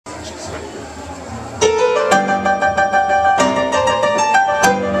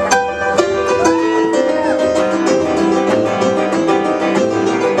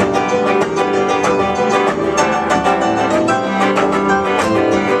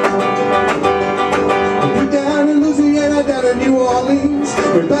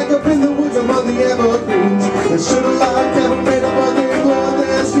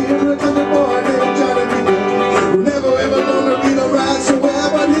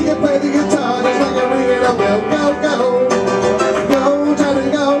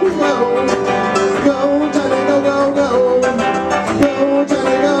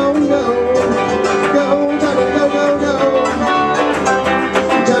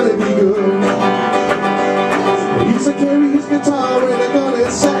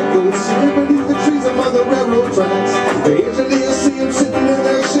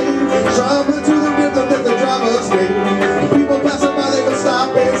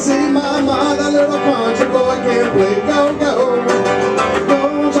see my mother, little country boy can play go-go.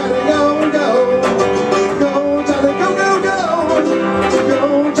 Go, Johnny, go, go. Go, Johnny, go, go, go.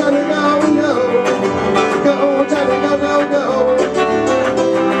 Go, Johnny, go, go. Go, Johnny, go, go, go.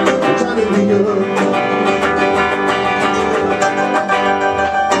 Johnny be good.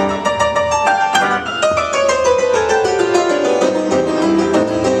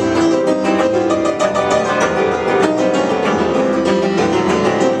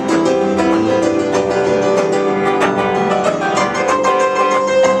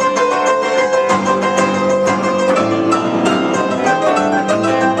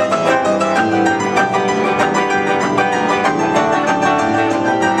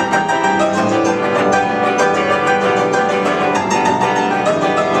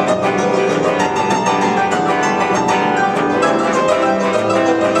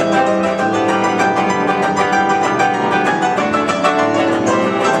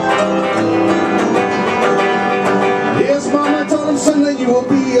 Someday you will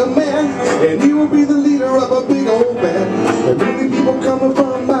be a man, and you will be the leader of a big old band. And many people coming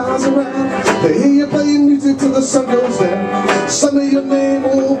from miles around, they hear you playing music till the sun goes down. Someday your name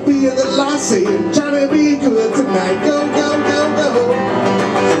will be in the light saying, Johnny be good tonight. Go, go, go, go.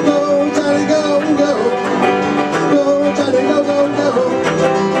 Go, Johnny, go, go. Go, Johnny, go, go, go.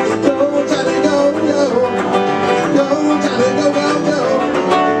 Go, Johnny, go, go. Go, Johnny, go, go, go.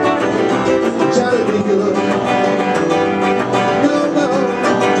 Johnny be good.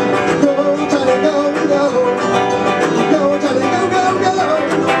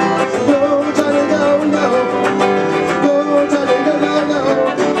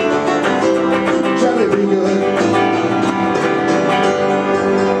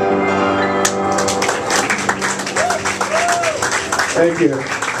 Thank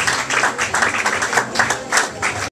you.